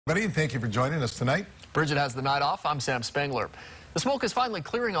Buddy, and thank you for joining us tonight. Bridget has the night off. I'm Sam Spangler. The smoke is finally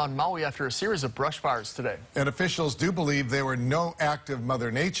clearing on Maui after a series of brush fires today. And officials do believe there were no act of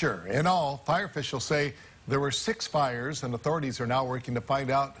Mother Nature. In all, fire officials say there were 6 fires, and authorities are now working to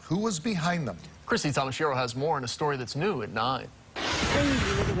find out who was behind them. Christy Tomashiro has more in a story that's new at 9. Look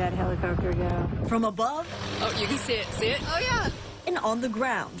at that helicopter go. From above. Oh, you can see it. See it? Oh, yeah. And on the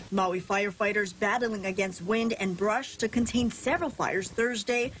ground, Maui firefighters battling against wind and brush to contain several fires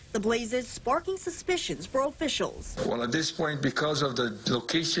Thursday, the blazes sparking suspicions for officials. Well, at this point, because of the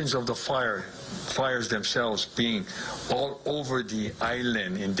locations of the fires themselves being all over the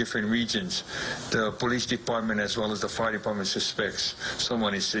island in different regions, the police department as well as the fire department suspects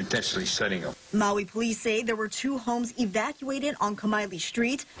someone is intentionally setting up. Maui police say there were 2 homes evacuated on Kamaili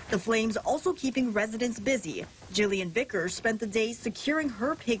Street, the flames also keeping residents busy. Jillian Vickers spent the day securing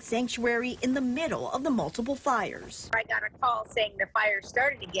her pig sanctuary in the middle of the multiple fires. I got a call saying the fire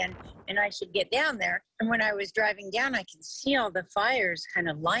started again and I should get down there. And when I was driving down, I could see all the fires kind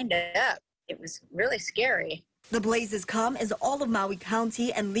of lined up. It was really scary. The blazes come as all of Maui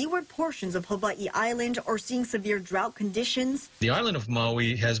County and leeward portions of Hawaii Island are seeing severe drought conditions. The island of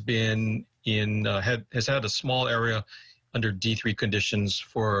Maui has been has had a small area under D3 conditions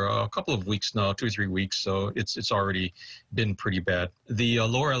for a couple of weeks now, 2 or 3 weeks, so it's already been pretty bad. The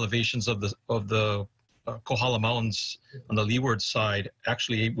lower elevations of the Kohala Mountains on the leeward side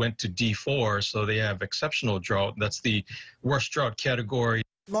actually went to D4, so they have exceptional drought. That's the worst drought category.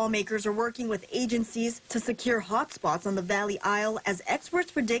 Lawmakers are working with agencies to secure hotspots on the Valley Isle as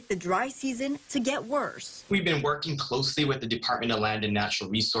experts predict the dry season to get worse. We've been working closely with the Department of Land and Natural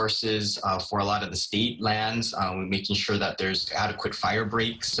Resources for a lot of the state lands, making sure that there's adequate fire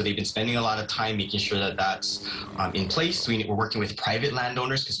breaks. So they've been spending a lot of time making sure that that's in place. We're working with private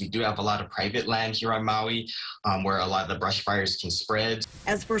landowners because we do have a lot of private land here on Maui where a lot of the brush fires can spread.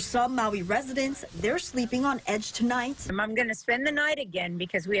 As for some Maui residents, they're sleeping on edge tonight. I'm going to spend the night again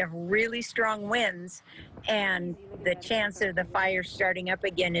because we have really strong winds and the chance of the fire starting up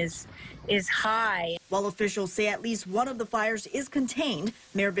again is high. While officials say at least one of the fires is contained,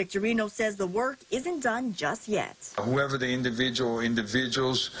 Mayor Victorino says the work isn't done just yet. Whoever the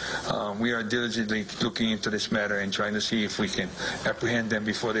individuals, we are diligently looking into this matter and trying to see if we can apprehend them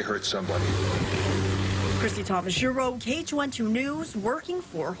before they hurt somebody. Christy Tomashiro, KH12 News, working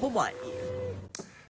for Hawaii.